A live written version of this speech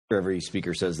Every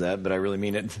speaker says that, but I really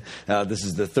mean it. This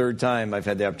is the third time I've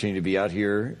had the opportunity to be out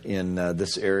here in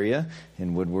this area,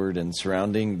 in Woodward and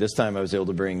surrounding. This time I was able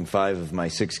to bring 5 of my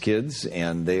 6 kids,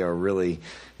 and they are really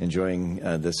enjoying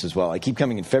this as well. I keep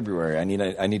coming in February.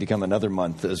 I need to come another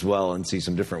month as well and see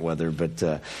some different weather,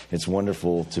 but it's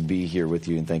wonderful to be here with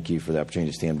you, and thank you for the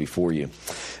opportunity to stand before you.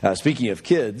 Speaking of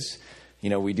kids, you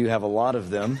know, we do have a lot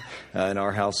of them in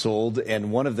our household,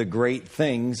 and one of the great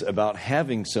things about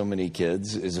having so many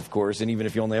kids is, of course, and even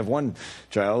if you only have one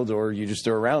child or you just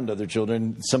are around other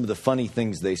children, some of the funny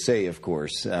things they say, of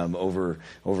course, over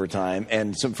time.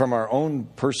 And so from our own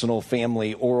personal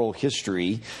family oral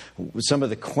history, some of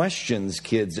the questions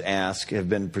kids ask have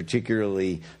been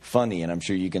particularly funny, and I'm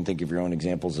sure you can think of your own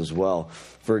examples as well.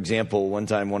 For example, one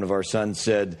time one of our sons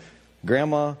said,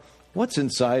 "Grandma, what's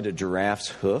inside a giraffe's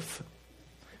hoof?"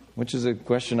 Which is a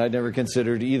question I'd never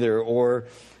considered either. Or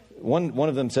one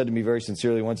of them said to me very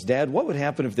sincerely once, "Dad, what would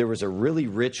happen if there was a really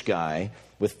rich guy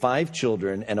with 5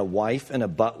 children and a wife and a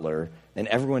butler, and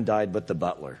everyone died but the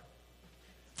butler?"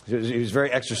 He was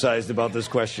very exercised about this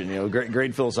question, you know,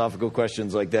 great philosophical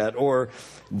questions like that. Or,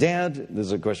 "Dad," this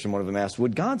is a question one of them asked,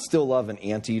 "would God still love an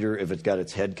anteater if it's got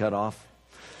its head cut off?"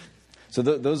 So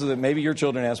those are maybe your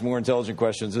children ask more intelligent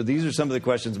questions. So these are some of the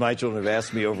questions my children have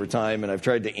asked me over time, and I've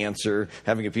tried to answer.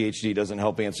 Having a PhD doesn't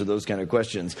help answer those kind of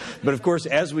questions. But of course,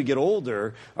 as we get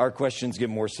older, our questions get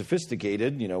more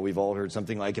sophisticated. You know, we've all heard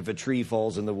something like, if a tree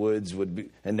falls in the woods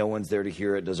and no one's there to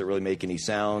hear it, does it really make any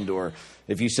sound? Or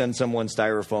if you send someone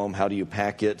styrofoam, how do you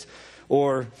pack it?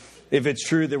 Or if it's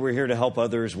true that we're here to help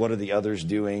others, what are the others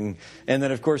doing? And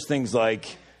then, of course, things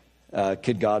like,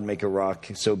 could God make a rock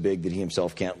so big that he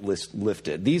himself can't lift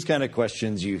it? These kind of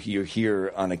questions you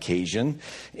hear on occasion.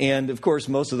 And, of course,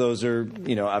 most of those are,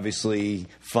 you know, obviously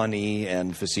funny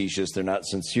and facetious. They're not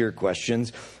sincere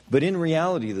questions. But in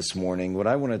reality this morning, what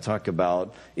I want to talk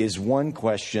about is one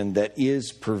question that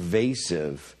is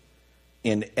pervasive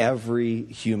in every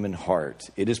human heart.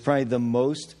 It is probably the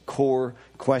most core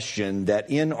question that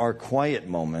in our quiet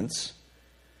moments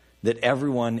that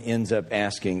everyone ends up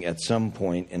asking at some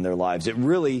point in their lives. It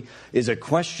really is a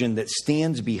question that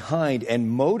stands behind and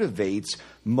motivates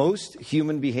most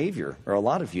human behavior, or a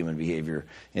lot of human behavior,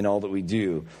 in all that we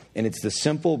do. And it's the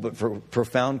simple but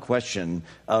profound question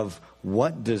of,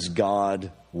 what does God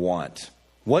want?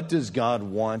 What does God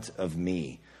want of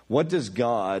me? What does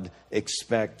God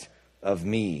expect of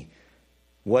me?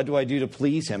 What do I do to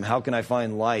please him? How can I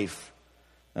find life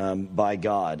by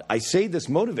God? I say this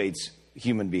motivates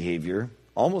human behavior,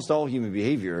 almost all human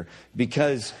behavior,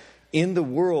 because in the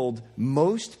world,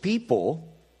 most people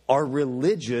are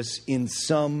religious in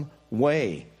some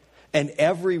way. And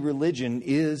every religion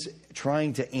is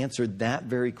trying to answer that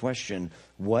very question: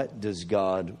 what does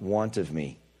God want of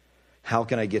me? How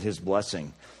can I get his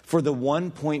blessing? For the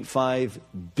 1.5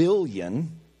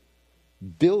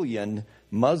 billion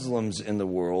Muslims in the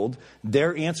world,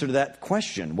 their answer to that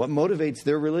question, what motivates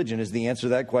their religion, is the answer to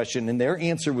that question. And their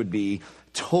answer would be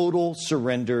total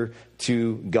surrender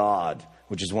to God,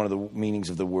 which is one of the meanings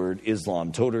of the word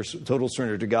Islam, total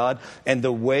surrender to God. And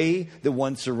the way that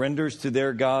one surrenders to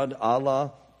their God,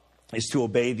 Allah, is to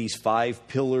obey these 5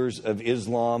 pillars of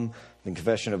Islam: the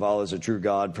confession of Allah as a true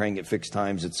God, praying at fixed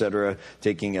times, etc.,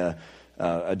 taking a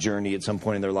journey at some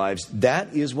point in their lives.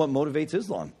 That is what motivates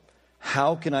Islam.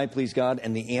 How can I please God?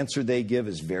 And the answer they give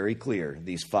is very clear: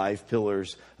 these 5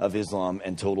 pillars of Islam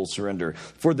and total surrender.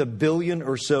 For the 1 billion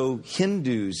or so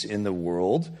Hindus in the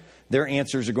world, their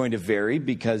answers are going to vary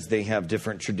because they have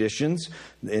different traditions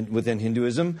within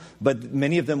Hinduism. But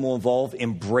many of them will involve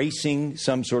embracing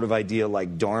some sort of idea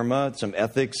like dharma, some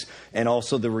ethics, and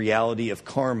also the reality of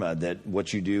karma, that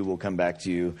what you do will come back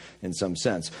to you in some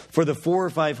sense. For the 400 or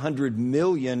 500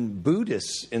 million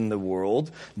Buddhists in the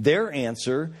world, their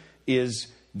answer is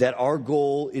that our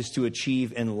goal is to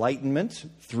achieve enlightenment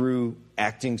through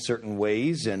acting certain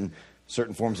ways and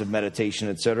certain forms of meditation,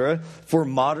 etc. For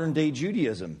modern-day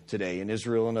Judaism today in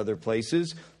Israel and other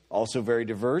places, also very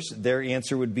diverse, their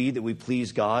answer would be that we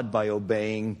please God by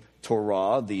obeying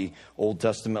Torah, the Old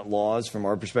Testament laws from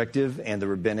our perspective, and the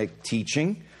rabbinic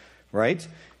teaching, right?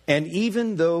 And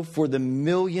even though for the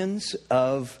millions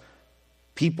of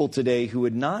people today who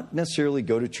would not necessarily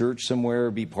go to church somewhere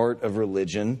or be part of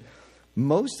religion,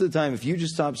 most of the time, if you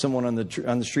just stop someone on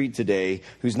the street today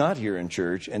who's not here in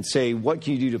church and say, "What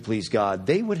can you do to please God?"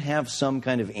 they would have some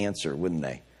kind of answer, wouldn't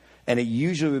they? And it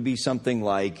usually would be something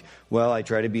like, "Well, I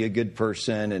try to be a good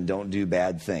person and don't do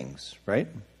bad things," right?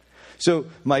 So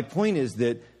my point is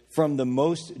that from the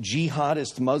most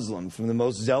jihadist Muslim, from the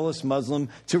most zealous Muslim,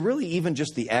 to really even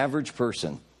just the average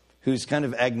person, who's kind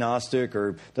of agnostic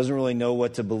or doesn't really know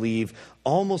what to believe,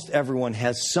 almost everyone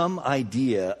has some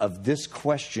idea of this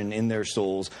question in their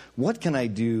souls: what can I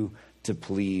do to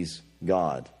please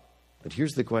God? But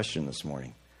here's the question this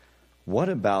morning: what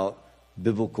about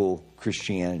biblical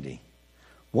Christianity?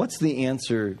 What's the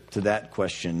answer to that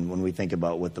question when we think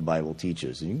about what the Bible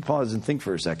teaches? And you can pause and think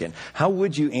for a second. How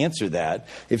would you answer that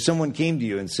if someone came to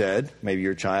you and said, maybe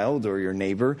your child or your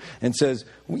neighbor, and says,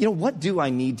 what do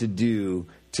I need to do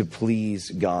to please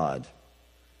God?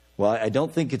 Well, I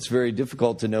don't think it's very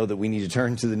difficult to know that we need to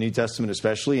turn to the New Testament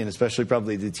especially, and especially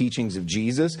probably the teachings of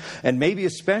Jesus, and maybe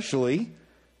especially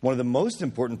one of the most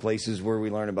important places where we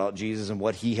learn about Jesus and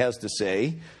what he has to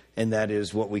say, and that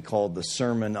is what we call the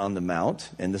Sermon on the Mount.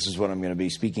 And this is what I'm going to be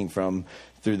speaking from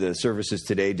through the services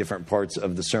today, different parts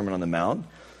of the Sermon on the Mount.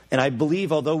 And I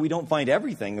believe, although we don't find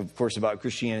everything, of course, about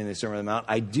Christianity in the Sermon on the Mount,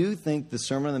 I do think the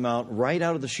Sermon on the Mount, right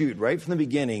out of the chute, right from the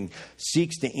beginning,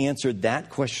 seeks to answer that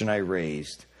question I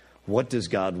raised. What does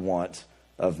God want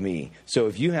of me? So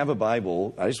if you have a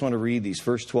Bible, I just want to read these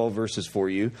first 12 verses for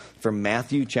you from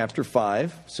Matthew chapter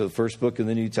 5. So the first book in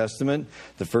the New Testament,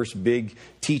 the first big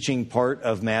teaching part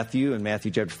of Matthew in Matthew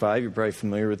chapter 5. You're probably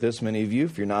familiar with this, many of you.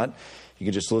 If you're not, you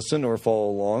can just listen or follow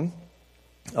along.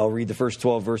 I'll read the first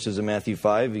 12 verses of Matthew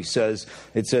 5. It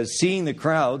says, seeing the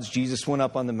crowds, Jesus went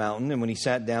up on the mountain, and when he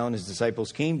sat down, his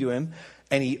disciples came to him,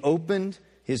 and he opened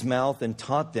his mouth and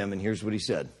taught them. And here's what he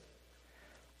said: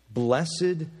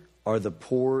 "Blessed are the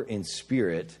poor in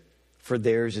spirit, for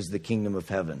theirs is the kingdom of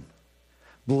heaven.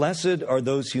 Blessed are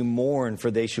those who mourn, for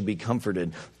they shall be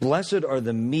comforted. Blessed are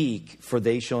the meek, for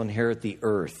they shall inherit the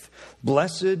earth.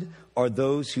 Blessed are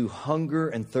those who hunger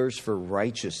and thirst for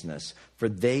righteousness, for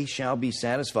they shall be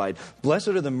satisfied. Blessed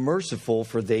are the merciful,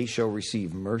 for they shall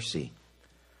receive mercy.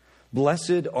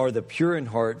 Blessed are the pure in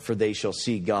heart, for they shall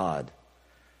see God.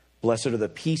 Blessed are the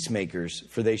peacemakers,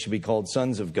 for they shall be called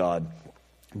sons of God.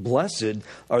 Blessed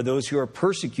are those who are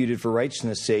persecuted for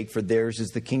righteousness' sake, for theirs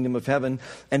is the kingdom of heaven.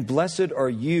 And blessed are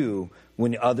you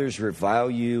when others revile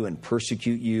you and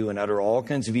persecute you and utter all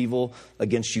kinds of evil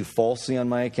against you falsely on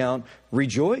my account.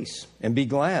 Rejoice and be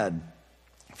glad,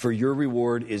 for your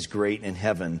reward is great in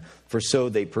heaven, for so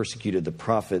they persecuted the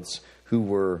prophets who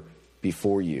were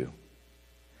before you."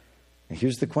 And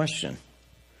here's the question: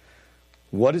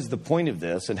 what is the point of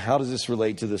this, and how does this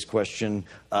relate to this question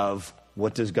of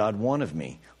what does God want of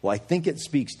me? Well, I think it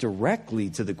speaks directly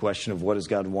to the question of what does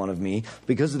God want of me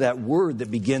because of that word that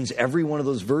begins every one of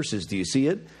those verses. Do you see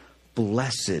it?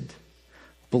 Blessed.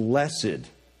 Blessed.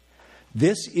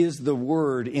 This is the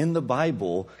word in the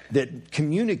Bible that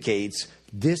communicates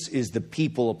this is the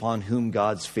people upon whom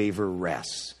God's favor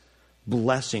rests.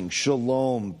 Blessing,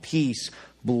 shalom, peace,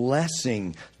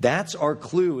 blessing. That's our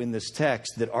clue in this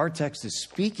text, that our text is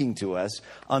speaking to us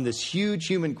on this huge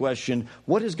human question: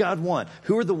 what does God want?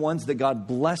 Who are the ones that God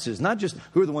blesses? Not just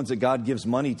who are the ones that God gives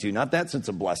money to, not that sense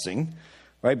of blessing,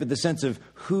 right? But the sense of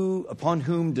who, upon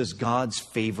whom does God's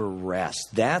favor rest?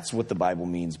 That's what the Bible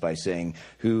means by saying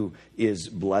who is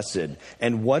blessed.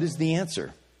 And what is the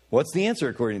answer? What's the answer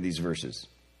according to these verses?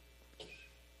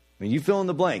 I mean, you fill in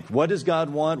the blank. What does God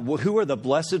want? Who are the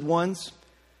blessed ones?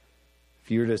 If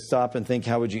you were to stop and think,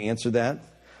 how would you answer that?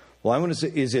 Well, I want to say,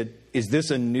 is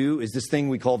this thing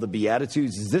we call the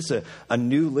Beatitudes, is this a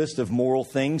new list of moral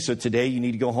things? So today you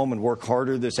need to go home and work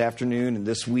harder this afternoon and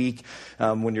this week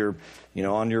when you're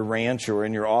on your ranch or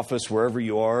in your office, wherever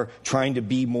you are, trying to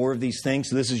be more of these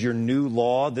things. So this is your new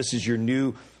law. This is your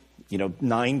new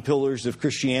 9 pillars of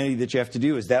Christianity that you have to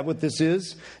do. Is that what this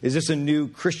is? Is this a new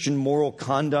Christian moral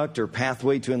conduct or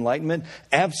pathway to enlightenment?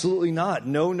 Absolutely not.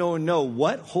 No, no, no.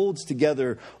 What holds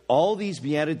together all these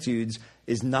Beatitudes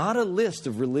is not a list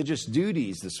of religious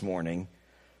duties this morning,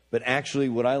 but actually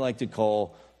what I like to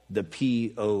call the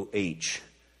POH,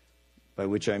 by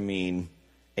which I mean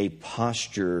a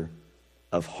posture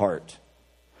of heart.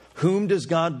 Whom does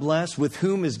God bless? With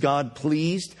whom is God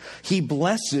pleased? He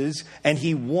blesses and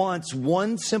he wants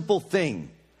one simple thing: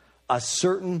 a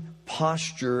certain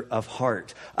posture of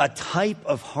heart, a type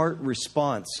of heart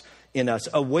response in us,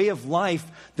 a way of life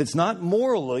that's not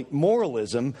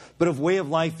moralism, but a way of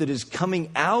life that is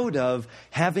coming out of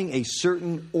having a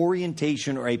certain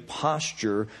orientation or a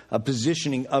posture, a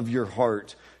positioning of your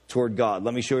heart toward God.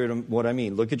 Let me show you what I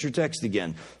mean. Look at your text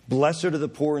again. Blessed are the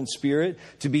poor in spirit.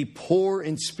 To be poor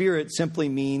in spirit simply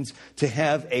means to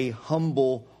have a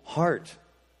humble heart.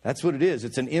 That's what it is.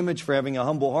 It's an image for having a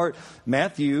humble heart.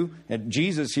 Matthew, and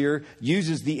Jesus here,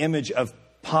 uses the image of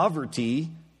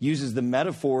poverty, uses the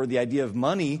metaphor, the idea of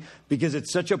money, because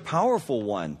it's such a powerful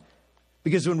one.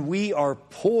 Because when we are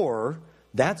poor,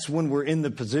 that's when we're in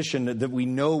the position that we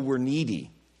know we're needy.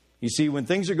 You see, when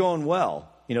things are going well,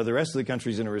 The rest of the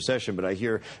country's in a recession, but I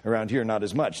hear around here not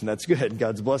as much, and that's good.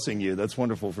 God's blessing you. That's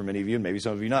wonderful for many of you, and maybe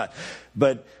some of you not.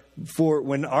 But for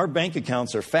when our bank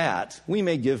accounts are fat, we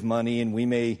may give money and we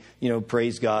may,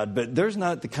 praise God, but there's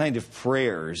not the kind of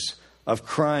prayers of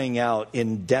crying out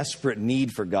in desperate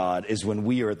need for God as when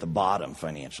we are at the bottom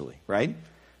financially, right?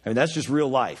 That's just real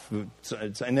life.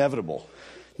 It's inevitable.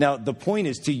 Now, the point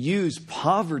is to use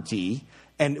poverty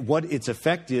and what its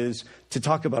effect is to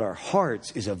talk about our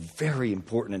hearts is a very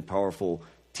important and powerful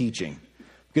teaching.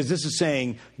 Because this is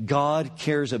saying God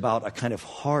cares about a kind of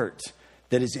heart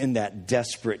that is in that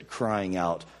desperate crying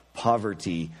out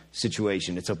poverty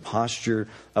situation. It's a posture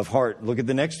of heart. Look at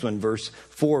the next one, verse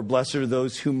 4. Blessed are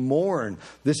those who mourn.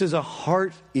 This is a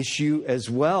heart issue as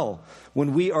well.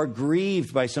 When we are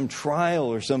grieved by some trial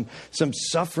or some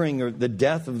suffering or the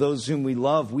death of those whom we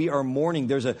love, we are mourning.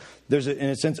 There's a in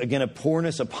a sense, again, a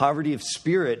poorness, a poverty of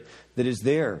spirit that is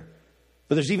there.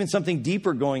 But there's even something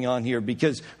deeper going on here,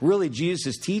 because really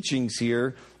Jesus' teachings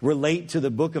here relate to the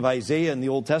book of Isaiah in the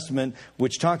Old Testament,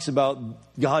 which talks about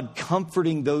God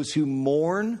comforting those who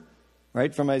mourn,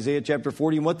 right, from Isaiah chapter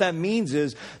 40. And what that means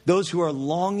is those who are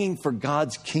longing for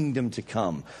God's kingdom to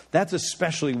come. That's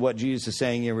especially what Jesus is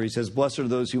saying here, where he says, blessed are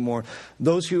those who mourn,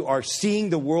 those who are seeing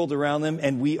the world around them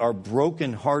and we are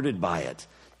brokenhearted by it.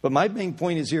 But my main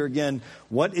point is here again,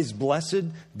 what is blessed?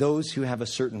 Those who have a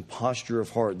certain posture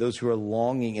of heart, those who are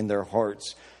longing in their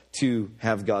hearts to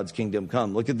have God's kingdom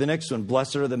come. Look at the next one.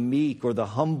 Blessed are the meek or the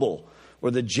humble or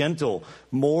the gentle.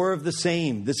 More of the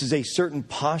same. This is a certain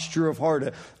posture of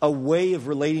heart, a way of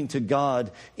relating to God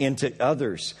and to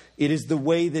others. It is the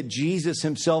way that Jesus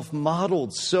himself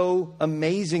modeled so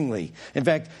amazingly. In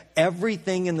fact,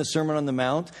 everything in the Sermon on the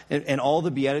Mount and all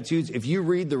the Beatitudes, if you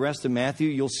read the rest of Matthew,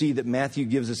 you'll see that Matthew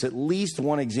gives us at least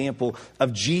one example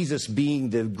of Jesus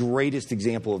being the greatest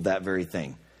example of that very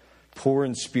thing. Poor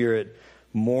in spirit,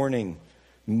 mourning,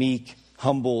 meek,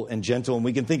 humble, and gentle. And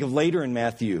we can think of later in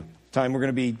Matthew, time we're going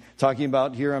to be talking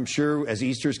about here, I'm sure, as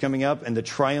Easter is coming up, and the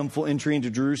triumphal entry into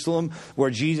Jerusalem, where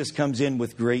Jesus comes in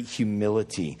with great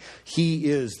humility. He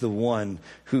is the one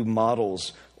who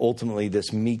models ultimately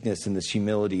this meekness and this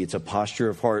humility. It's a posture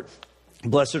of heart.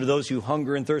 Blessed are those who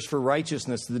hunger and thirst for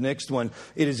righteousness. The next one,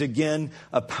 it is again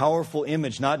a powerful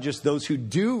image, not just those who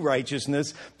do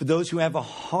righteousness, but those who have a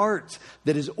heart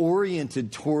that is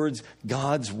oriented towards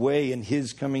God's way and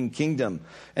his coming kingdom.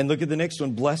 And look at the next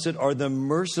one. Blessed are the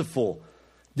merciful.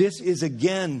 This is,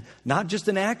 again, not just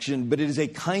an action, but it is a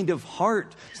kind of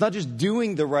heart. It's not just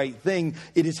doing the right thing.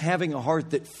 It is having a heart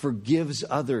that forgives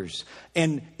others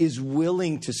and is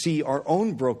willing to see our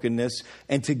own brokenness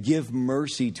and to give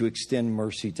mercy, to extend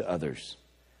mercy to others.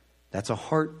 That's a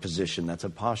heart position. That's a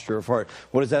posture of heart.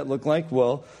 What does that look like?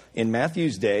 Well, in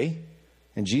Matthew's day,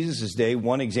 in Jesus' day,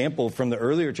 one example from the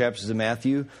earlier chapters of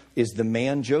Matthew is the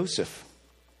man Joseph.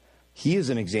 He is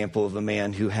an example of a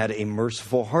man who had a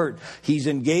merciful heart. He's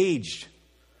engaged.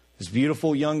 This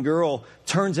beautiful young girl,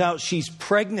 turns out she's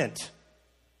pregnant.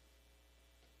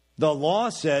 The law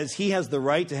says he has the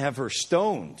right to have her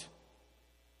stoned,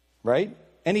 right?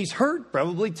 And he's hurt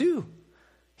probably too.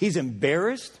 He's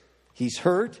embarrassed. He's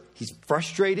hurt. He's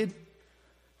frustrated.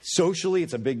 Socially,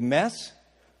 it's a big mess.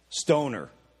 Stone her.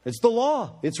 It's the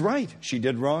law. It's right. She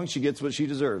did wrong. She gets what she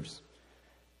deserves.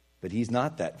 But he's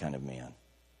not that kind of man.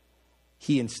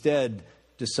 He instead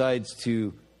decides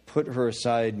to put her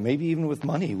aside, maybe even with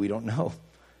money, we don't know,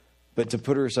 but to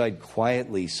put her aside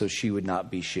quietly so she would not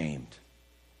be shamed.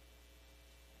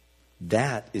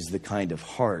 That is the kind of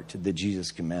heart that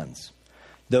Jesus commends.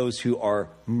 Those who are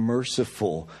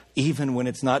merciful, even when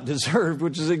it's not deserved,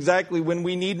 which is exactly when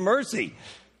we need mercy.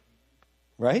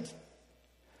 Right?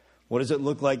 What does it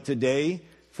look like today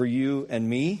for you and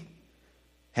me?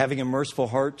 Having a merciful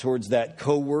heart towards that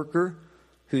coworker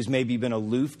who's maybe been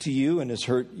aloof to you and has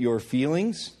hurt your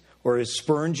feelings, or has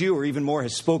spurned you, or even more,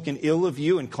 has spoken ill of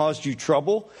you and caused you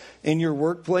trouble in your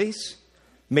workplace,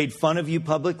 made fun of you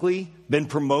publicly, been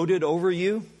promoted over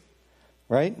you,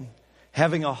 right?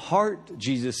 Having a heart,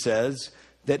 Jesus says,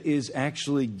 that is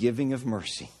actually giving of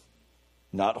mercy,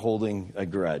 not holding a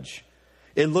grudge.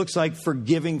 It looks like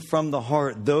forgiving from the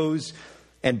heart those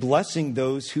and blessing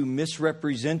those who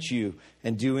misrepresent you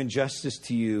and do injustice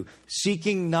to you,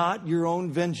 seeking not your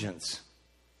own vengeance,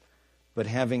 but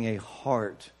having a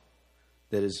heart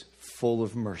that is full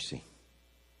of mercy.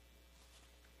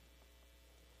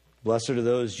 Blessed are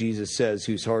those, Jesus says,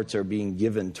 whose hearts are being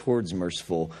given towards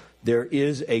merciful. There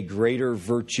is a greater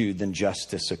virtue than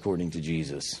justice, according to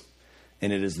Jesus,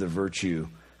 and it is the virtue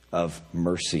of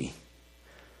mercy.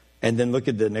 And then look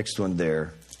at the next one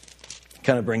there.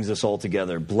 Kind of brings us all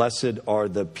together. Blessed are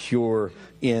the pure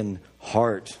in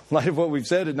heart. In light of what we've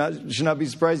said, it should not be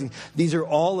surprising. These are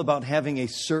all about having a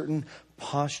certain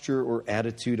posture or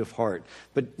attitude of heart.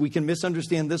 But we can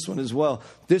misunderstand this one as well.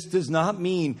 This does not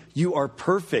mean you are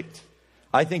perfect.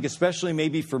 I think especially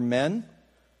maybe for men,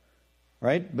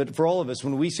 right? But for all of us,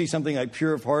 when we see something like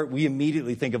pure of heart, we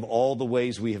immediately think of all the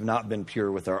ways we have not been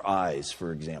pure with our eyes,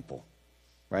 for example,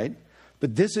 right?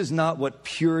 But this is not what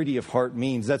purity of heart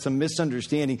means. That's a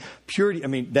misunderstanding. Purity, I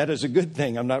mean, that is a good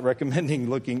thing. I'm not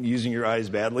recommending using your eyes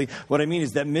badly. What I mean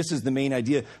is that misses the main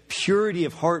idea. Purity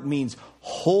of heart means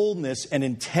wholeness and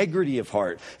integrity of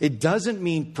heart. It doesn't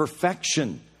mean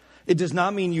perfection. It does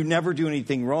not mean you never do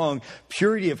anything wrong.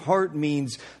 Purity of heart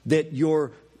means that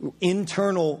your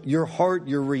internal, your heart,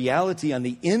 your reality on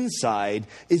the inside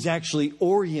is actually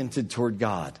oriented toward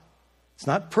God. It's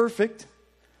not perfect.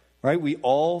 Right? We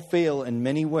all fail in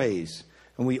many ways,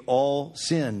 and we all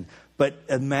sin. But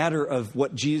a matter of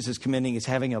what Jesus is commending is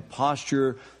having a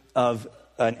posture of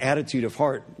an attitude of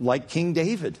heart, like King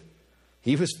David.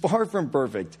 He was far from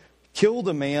perfect. Killed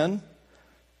a man,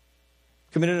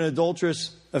 committed an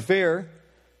adulterous affair,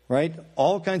 right?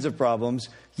 All kinds of problems,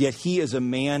 yet he is a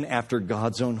man after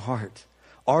God's own heart.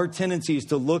 Our tendency is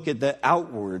to look at the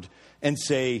outward and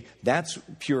say, that's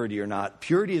purity or not.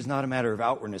 Purity is not a matter of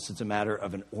outwardness. It's a matter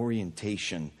of an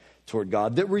orientation toward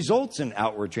God that results in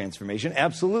outward transformation.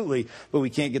 Absolutely. But we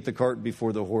can't get the cart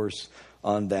before the horse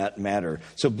on that matter.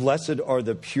 So blessed are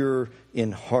the pure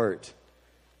in heart.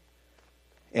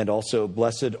 And also,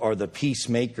 blessed are the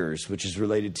peacemakers, which is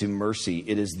related to mercy.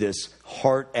 It is this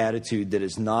heart attitude that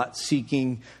is not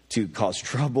seeking to cause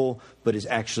trouble, but is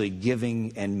actually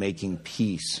giving and making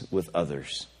peace with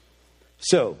others.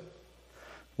 So,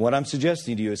 what I'm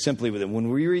suggesting to you is simply that when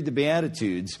we read the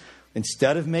Beatitudes,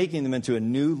 instead of making them into a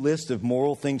new list of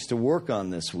moral things to work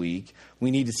on this week, we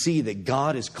need to see that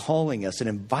God is calling us and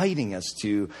inviting us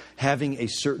to having a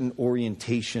certain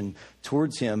orientation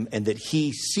towards Him, and that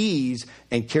He sees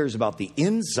and cares about the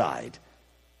inside,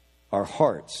 our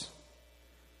hearts.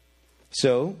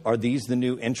 So, are these the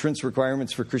new entrance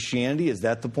requirements for Christianity? Is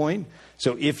that the point?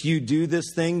 So if you do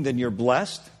this thing, then you're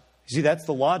blessed? See, that's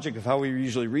the logic of how we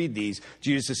usually read these.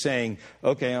 Jesus is saying,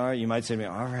 okay, all right, you might say to me,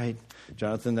 all right,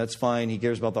 Jonathan, that's fine. He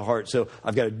cares about the heart. So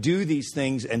I've got to do these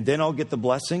things and then I'll get the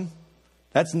blessing.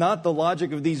 That's not the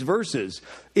logic of these verses.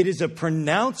 It is a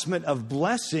pronouncement of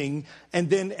blessing and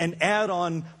then an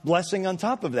add-on blessing on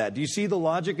top of that. Do you see the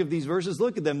logic of these verses?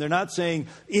 Look at them. They're not saying,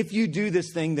 if you do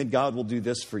this thing, then God will do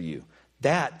this for you.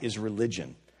 That is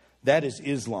religion. That is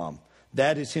Islam.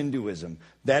 That is Hinduism.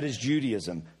 That is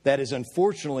Judaism. That is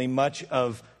unfortunately much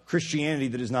of Christianity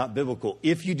that is not biblical.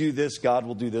 If you do this, God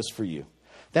will do this for you.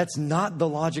 That's not the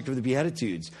logic of the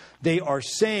Beatitudes. They are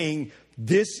saying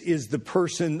this is the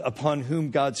person upon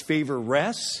whom God's favor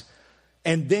rests.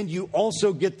 And then you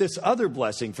also get this other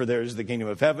blessing, for theirs is the kingdom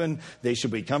of heaven. They shall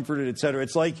be comforted, etc.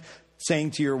 It's like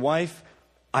saying to your wife,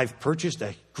 I've purchased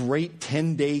a great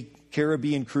 10-day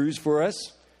Caribbean cruise for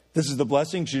us. This is the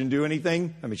blessing. She didn't do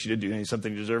anything. I mean, she did do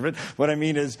something to deserve it. What I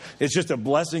mean is, it's just a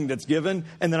blessing that's given.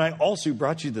 And then I also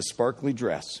brought you the sparkly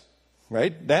dress,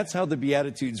 right? That's how the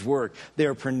Beatitudes work. They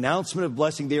are a pronouncement of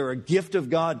blessing. They are a gift of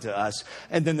God to us.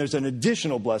 And then there's an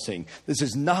additional blessing. This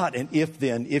is not an if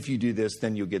then. If you do this,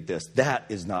 then you'll get this. That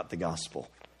is not the gospel.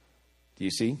 Do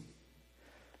you see?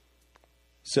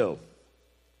 So,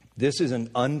 this is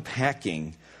an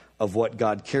unpacking of what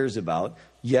God cares about.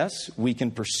 Yes, we can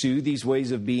pursue these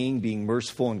ways of being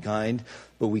merciful and kind,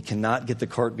 but we cannot get the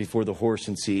cart before the horse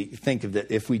and think of that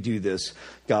if we do this,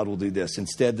 God will do this.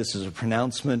 Instead, this is a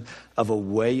pronouncement of a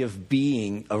way of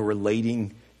being, a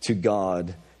relating to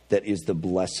God that is the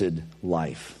blessed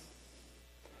life.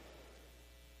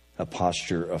 A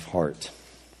posture of heart.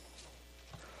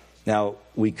 Now,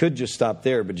 we could just stop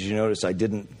there, but did you notice I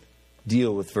didn't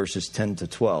deal with verses 10 to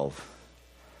 12?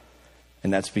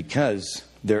 And that's because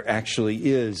there actually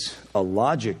is a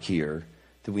logic here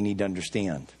that we need to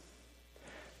understand.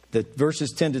 The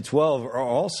verses 10 to 12 are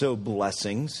also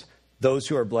blessings. Those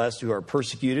who are blessed, who are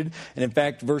persecuted. And in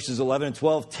fact, verses 11 and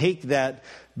 12 take that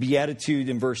beatitude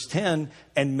in verse 10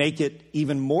 and make it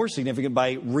even more significant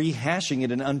by rehashing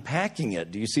it and unpacking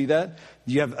it. Do you see that?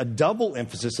 You have a double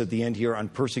emphasis at the end here on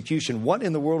persecution. What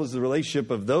in the world is the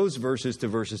relationship of those verses to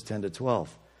verses 10 to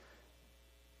 12?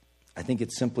 I think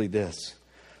it's simply this,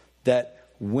 that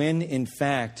when in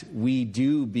fact we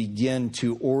do begin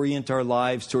to orient our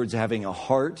lives towards having a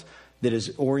heart that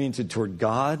is oriented toward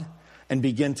God and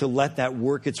begin to let that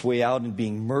work its way out in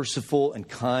being merciful and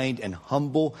kind and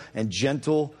humble and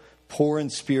gentle, poor in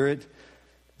spirit,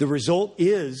 the result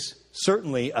is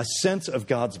certainly a sense of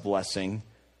God's blessing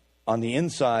on the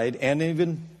inside and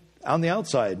even on the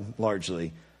outside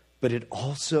largely. but it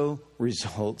also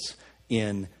results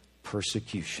in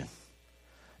persecution.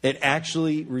 It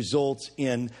actually results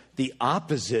in the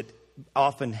opposite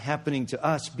often happening to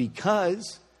us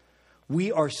because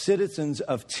we are citizens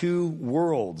of two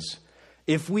worlds.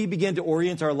 If we begin to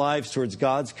orient our lives towards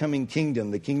God's coming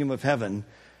kingdom, the kingdom of heaven,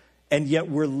 and yet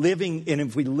we're living, and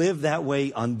if we live that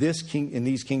way on in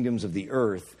these kingdoms of the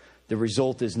earth, the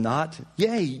result is not,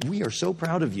 yay, we are so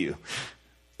proud of you.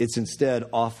 It's instead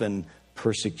often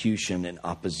persecution and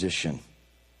opposition.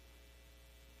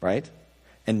 Right?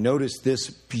 And notice this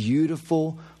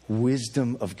beautiful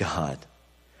wisdom of God,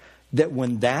 that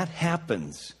when that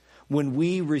happens, when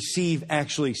we receive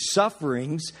actually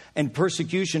sufferings and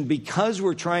persecution because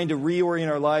we're trying to reorient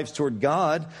our lives toward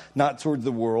God, not toward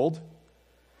the world,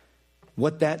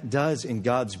 what that does in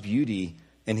God's beauty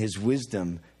and His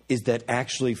wisdom is that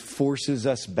actually forces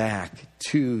us back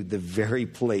to the very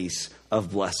place of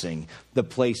blessing, the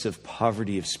place of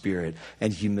poverty of spirit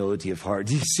and humility of heart.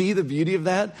 Do you see the beauty of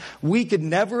that? We could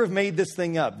never have made this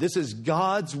thing up. This is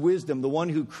God's wisdom, the one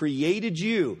who created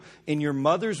you in your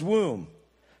mother's womb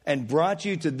and brought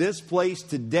you to this place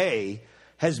today,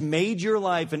 has made your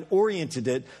life and oriented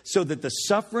it so that the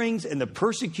sufferings and the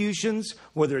persecutions,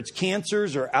 whether it's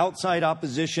cancers or outside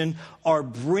opposition, are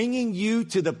bringing you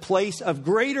to the place of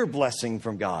greater blessing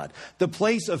from God, the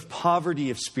place of poverty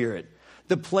of spirit,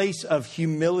 the place of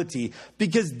humility,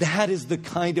 because that is the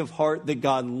kind of heart that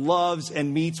God loves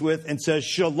and meets with and says,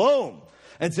 shalom,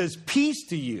 and says, peace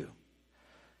to you.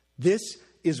 This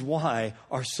is why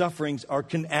our sufferings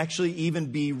can actually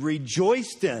even be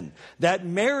rejoiced in. That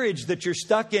marriage that you're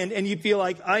stuck in and you feel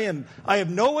like, I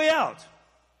have no way out.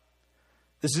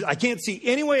 I can't see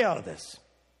any way out of this.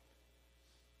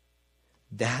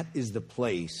 That is the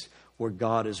place where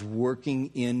God is working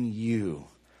in you.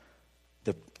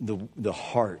 The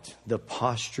heart, the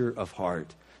posture of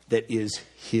heart that is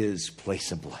His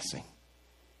place of blessing.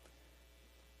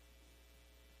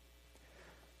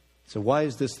 So why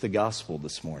is this the gospel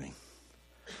this morning?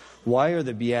 Why are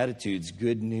the Beatitudes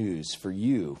good news for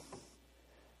you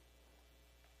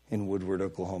in Woodward,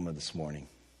 Oklahoma this morning?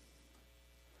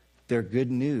 They're good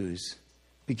news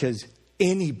because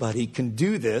anybody can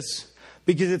do this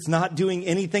because it's not doing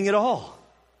anything at all.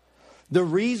 The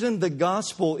reason the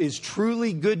gospel is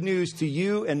truly good news to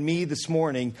you and me this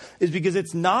morning is because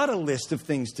it's not a list of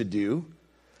things to do.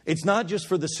 It's not just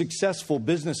for the successful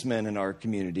businessman in our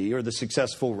community or the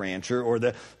successful rancher or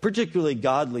the particularly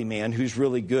godly man who's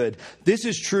really good. This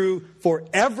is true for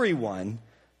everyone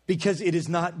because it is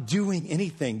not doing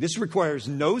anything. This requires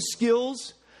no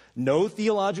skills, no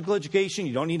theological education.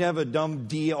 You don't need to have a dumb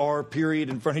DR period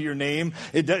in front of your name.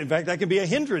 In fact, that can be a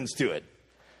hindrance to it.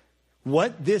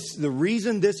 The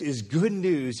reason this is good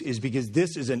news is because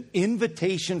this is an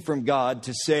invitation from God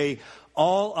to say,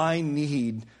 all I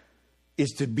need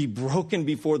is to be broken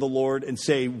before the Lord and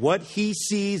say what He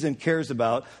sees and cares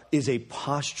about is a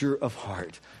posture of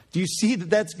heart. Do you see that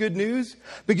that's good news?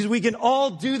 Because we can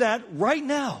all do that right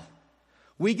now.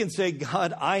 We can say,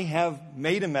 God, I have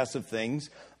made a mess of things.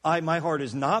 My heart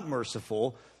is not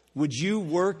merciful. Would you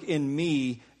work in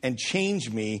me and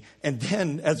change me? And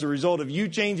then as a result of you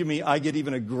changing me, I get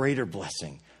even a greater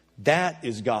blessing. That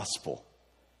is gospel.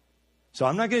 So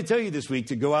I'm not going to tell you this week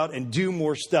to go out and do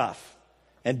more stuff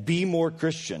and be more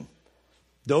Christian.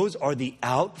 Those are the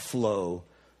outflow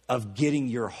of getting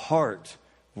your heart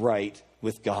right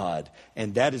with God.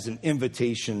 And that is an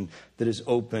invitation that is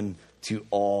open to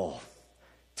all.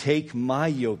 Take my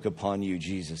yoke upon you,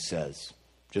 Jesus says.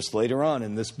 Just later on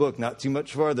in this book, not too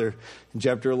much farther, in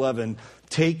chapter 11,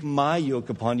 take my yoke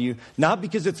upon you. Not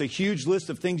because it's a huge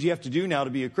list of things you have to do now to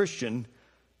be a Christian.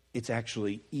 It's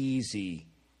actually easy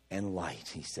and light,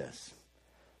 he says.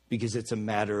 Because it's a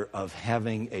matter of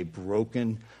having a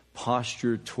broken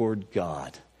posture toward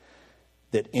God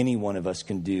that any one of us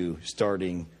can do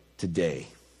starting today.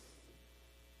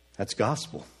 That's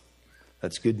gospel.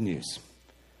 That's good news.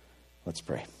 Let's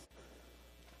pray.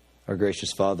 Our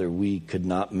gracious Father, we could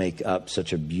not make up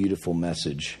such a beautiful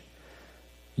message.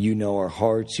 You know our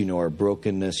hearts, you know our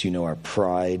brokenness, you know our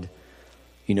pride,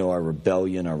 you know our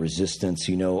rebellion, our resistance,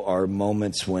 you know our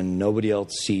moments when nobody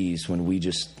else sees, when we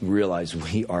just realize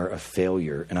we are a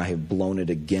failure and I have blown it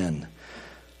again.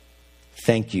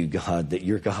 Thank you, God, that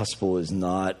your gospel is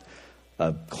not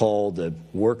a call to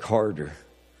work harder,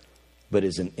 but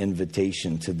is an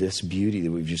invitation to this beauty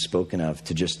that we've just spoken of,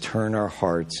 to just turn our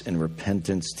hearts in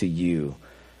repentance to you.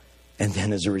 And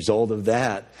then as a result of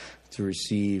that, to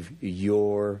receive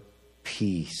your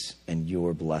peace and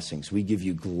your blessings. We give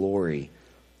you glory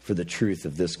for the truth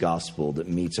of this gospel that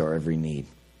meets our every need.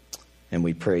 And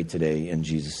we pray today in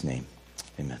Jesus' name.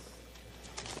 Amen.